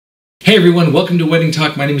Hey everyone, welcome to Wedding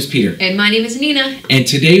Talk. My name is Peter. And my name is Nina. And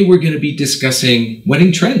today we're going to be discussing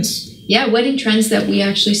wedding trends. Yeah, wedding trends that we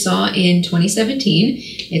actually saw in 2017.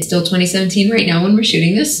 It's still 2017 right now when we're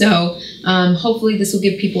shooting this, so hopefully this will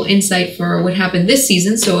give people insight for what happened this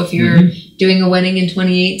season. So if you're doing a wedding in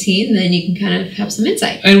 2018, then you can kind of have some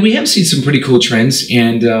insight. And we have seen some pretty cool trends,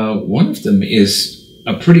 and one of them is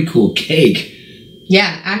a pretty cool cake.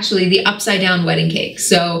 Yeah, actually, the upside-down wedding cake.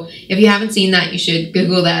 So if you haven't seen that, you should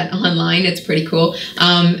Google that online. It's pretty cool.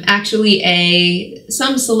 Actually,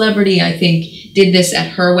 some celebrity, I think, did this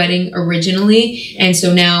at her wedding originally, and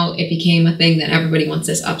so now it became a thing that everybody wants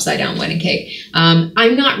this upside-down wedding cake.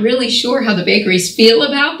 I'm not really sure how the bakeries feel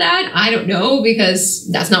about that. I don't know, because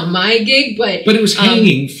that's not my gig, but it was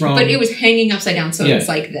hanging from... But it was hanging upside down, so it's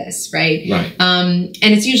like this, right? Right. And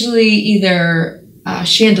it's usually either a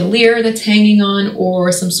chandelier that's hanging on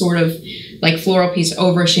or some sort of like floral piece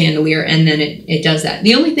over a chandelier, and then it does that.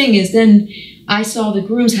 The only thing is then I saw the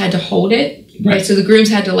grooms had to hold it. Right. So the grooms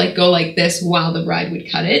had to like go like this while the bride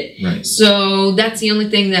would cut it. Right. So that's the only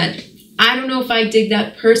thing that I don't know if I dig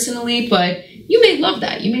that personally, but you may love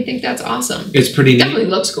that. You may think that's awesome. It's pretty neat.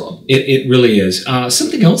 Definitely looks cool. It really is.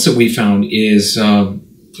 Something else that we found is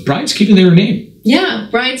brides keeping their name. Yeah,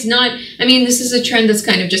 brides not, I mean, this is a trend that's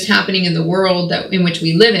kind of just happening in the world in which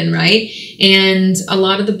we live in, right? And a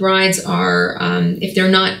lot of the brides are, if they're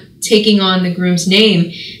not taking on the groom's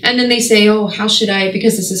name, and then they say, oh, how should I,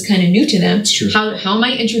 because this is kind of new to them, how am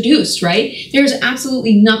I introduced, right? There's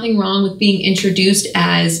absolutely nothing wrong with being introduced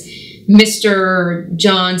as Mr.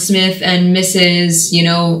 John Smith and Mrs.,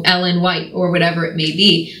 Ellen White, or whatever it may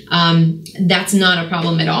be. That's not a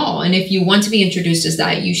problem at all. And if you want to be introduced as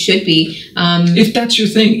that, you should be. If that's your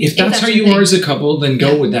thing, if that's how you are as a couple, then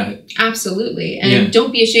go with that. Absolutely. And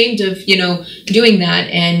don't be ashamed of, doing that.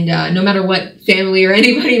 And no matter what family or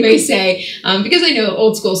anybody may say, because I know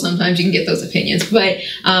old school, sometimes you can get those opinions, but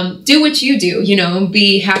do what you do,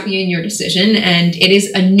 be happy in your decision. And it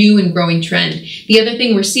is a new and growing trend. The other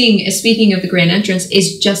thing we're seeing, speaking of the grand entrance,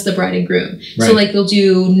 is just the bride and groom. Right. So like they'll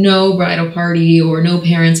do no bridal party or no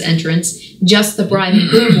parents entrance, just the bride and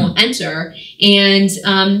groom will enter. And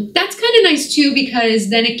that's kind of nice too, because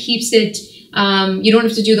then it keeps it, you don't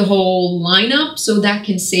have to do the whole lineup, so that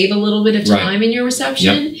can save a little bit of time in your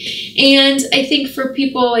reception. Yep. And I think for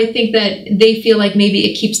people, I think that they feel like maybe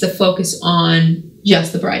it keeps the focus on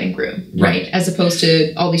just the bride and groom, right? As opposed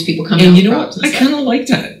to all these people coming out with props and I kind of like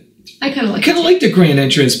that. I kind of like the grand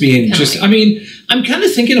entrance being just, I mean, I'm kind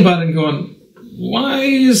of thinking about it and going, why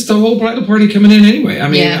is the whole bridal party coming in anyway? I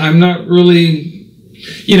mean, I'm not really,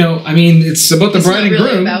 I mean, it's about the bride and groom. It's not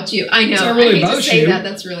really about you. I know. It's not really I hate about to say you.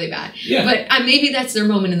 that's really bad. Yeah. But maybe that's their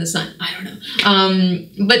moment in the sun. I don't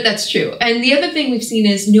know. But that's true. And the other thing we've seen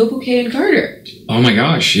is no bouquet and garter. Oh my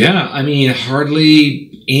gosh, yeah. I mean,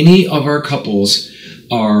 hardly any of our couples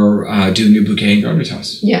are doing a bouquet and garter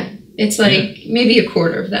toss. Yeah. It's like maybe a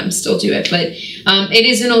quarter of them still do it, but it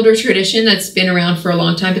is an older tradition that's been around for a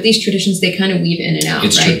long time. But these traditions, they kind of weave in and out,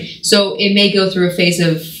 right? So it may go through a phase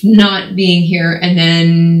of not being here and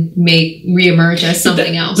then may reemerge as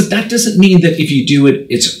something else. But that doesn't mean that if you do it,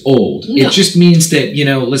 it's old. No. It just means that,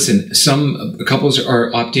 listen, some couples are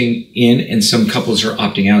opting in and some couples are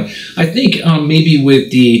opting out. I think maybe with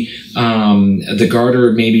the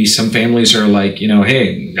garter, maybe some families are like,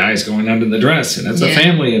 hey, guys going under the dress, and that's a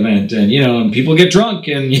family event, and and people get drunk,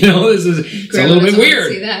 and it's a little bit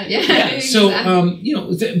weird. See that. Yeah. Exactly.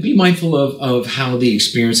 So be mindful of how the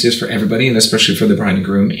experience is for everybody, and especially for the bride and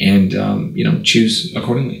groom, and choose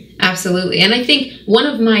accordingly. Absolutely. And I think one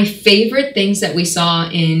of my favorite things that we saw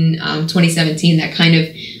in 2017 that kind of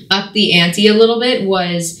upped the ante a little bit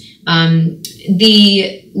was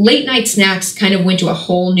the late night snacks kind of went to a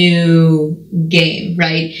whole new game,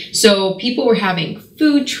 right? So people were having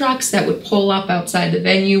food trucks that would pull up outside the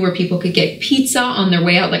venue where people could get pizza on their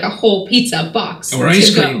way out, like a whole pizza box. Or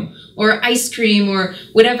ice cream. Or ice cream or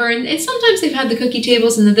whatever. And sometimes they've had the cookie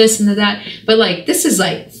tables and the this and the that. But like, this is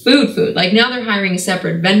like food. Like now they're hiring a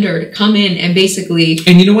separate vendor to come in and basically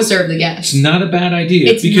serve the guests. It's not a bad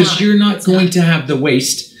idea because you're not going to have the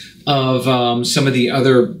waste of some of the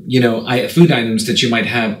other, food items that you might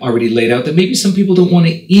have already laid out that maybe some people don't want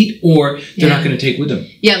to eat or they're not going to take with them.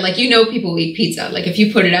 Yeah, like people eat pizza. Like if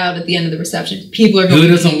you put it out at the end of the reception, people are going to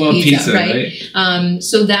eat pizza. Who doesn't love pizza, right?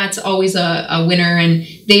 So that's always a winner. And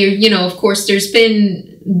they, of course, there's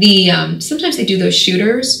been the, sometimes they do those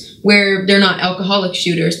shooters where they're not alcoholic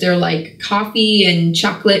shooters. They're like coffee and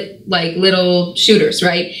chocolate, like little shooters,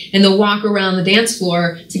 right? And they'll walk around the dance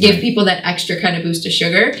floor to give people that extra kind of boost of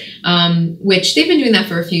sugar, which they've been doing that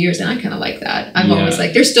for a few years, and I kind of like that. I've always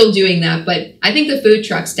like, they're still doing that, but I think the food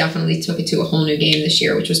trucks definitely took it to a whole new game this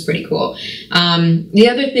year, which was pretty cool. The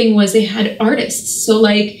other thing was they had artists. So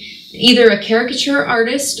like either a caricature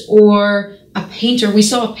artist or a painter. We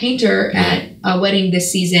saw a painter at a wedding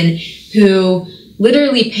this season who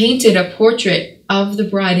literally painted a portrait of the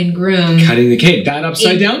bride and groom. Cutting the cake. That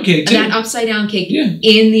upside down cake, too. That upside down cake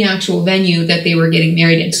in the actual venue that they were getting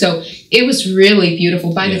married in. So it was really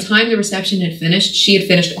beautiful. By the time the reception had finished, she had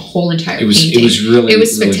finished a whole entire painting. It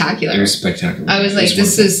was spectacular. It was spectacular. I was like,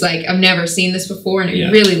 this is like, I've never seen this before, and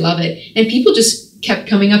I really love it. And people just kept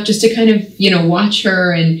coming up just to kind of, you know, watch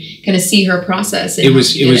her and kind of see her process. And it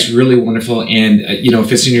was really wonderful. And, you know,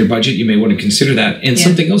 if it's in your budget, you may want to consider that. And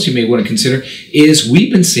something else you may want to consider is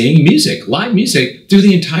we've been seeing music, live music, through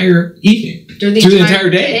the entire evening. Through the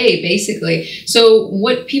entire day, basically. So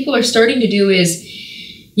what people are starting to do is,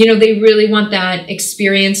 you know, they really want that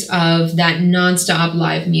experience of that nonstop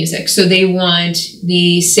live music. So they want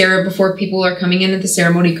before people are coming in at the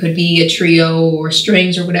ceremony, could be a trio or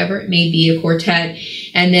strings or whatever. It may be a quartet.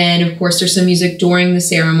 And then, of course, there's some music during the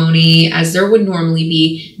ceremony, as there would normally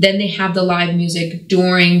be. Then they have the live music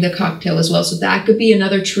during the cocktail as well. So that could be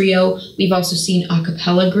another trio. We've also seen a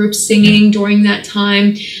cappella groups singing during that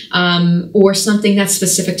time, or something that's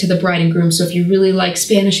specific to the bride and groom. So if you really like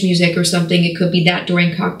Spanish music or something, it could be that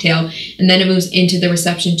during cocktail. And then it moves into the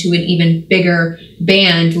reception to an even bigger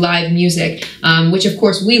band, live music, which of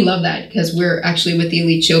course we love that because we're actually with the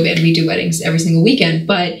Elite Show Band. We do weddings every single weekend.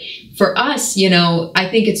 But for us, you know, I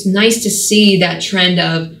think it's nice to see that trend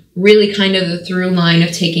of really kind of the through line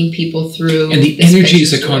of taking people through. And the energy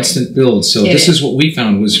is a constant build. So this is what we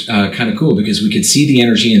found was kind of cool, because we could see the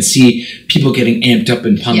energy and see people getting amped up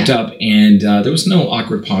and pumped up. And there was no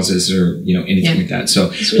awkward pauses or, you know, anything like that. So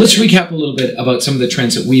let's recap a little bit about some of the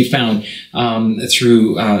trends that we found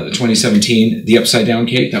through 2017. The upside down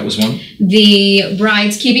cake, that was one. The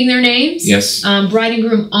brides keeping their names. Yes. Bride and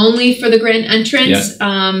groom only for the grand entrance.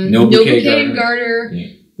 No bouquet and garter.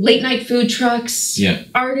 Late night food trucks,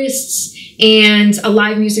 artists, and a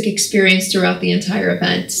live music experience throughout the entire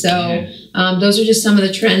event. So those are just some of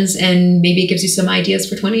the trends, and maybe it gives you some ideas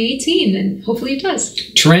for 2018, and hopefully it does.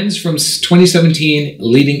 Trends from 2017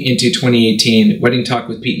 leading into 2018. Wedding Talk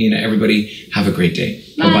with Pete and Nina. Everybody have a great day.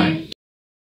 Bye-bye.